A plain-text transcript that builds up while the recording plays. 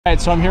All right,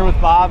 so I'm here with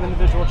Bob,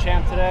 individual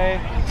champ today,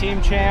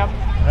 team champ.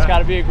 It's got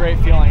to be a great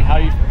feeling. How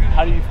do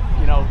you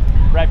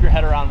wrap your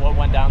head around what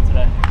went down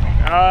today?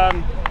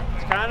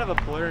 It's kind of a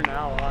blur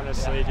now,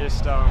 honestly.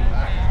 Just,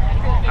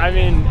 I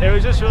mean, it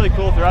was just really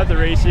cool throughout the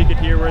race. You could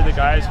hear where the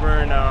guys were,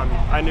 and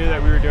I knew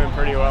that we were doing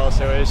pretty well.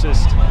 So it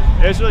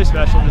was really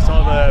special. Just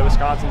all the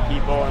Wisconsin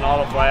people and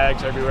all the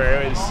flags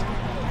everywhere. It was,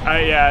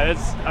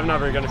 I'm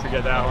never going to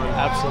forget that one.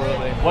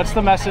 Absolutely. What's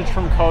the message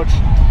from Coach?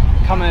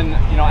 Coming,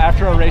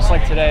 after a race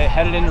like today,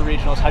 headed into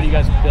regionals, how do you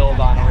guys build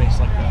on a race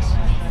like this?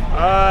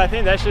 I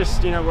think that's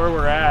just where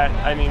we're at.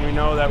 I mean, we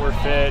know that we're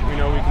fit. We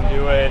know we can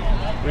do it.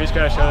 We just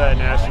gotta show that at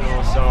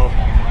nationals. So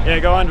yeah,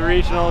 go on to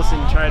regionals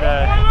and try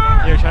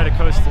to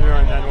coast through,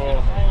 and then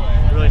we'll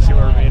really see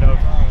what we're made of.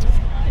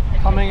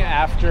 Coming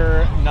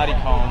after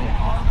Nuttycombe,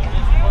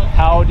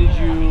 how did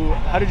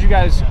you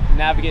guys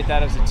navigate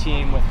that as a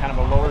team with kind of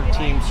a lower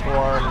team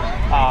score?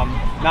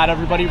 Not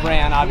everybody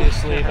ran,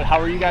 obviously, but how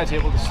were you guys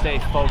able to stay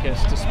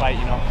focused despite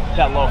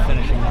that low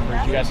finishing number?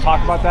 Did you guys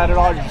talk about that at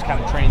all, or did you just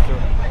kind of train through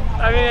it?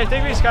 I mean, I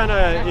think we just kind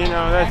of,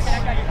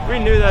 we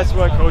knew that's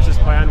what Coach's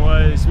plan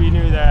was. We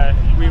knew that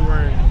we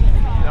weren't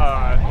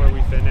where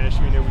we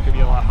finished. We knew we could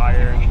be a lot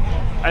higher, and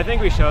I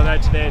think we showed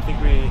that today. I think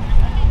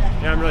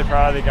I'm really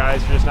proud of the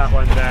guys for just not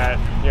letting that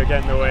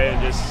get in the way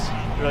and just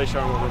really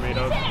showing what we're made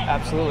of.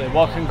 Absolutely.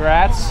 Well,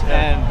 congrats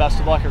and best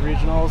of luck at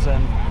regionals,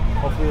 and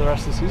hopefully the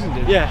rest of the season,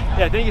 dude.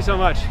 Yeah, thank you so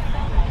much.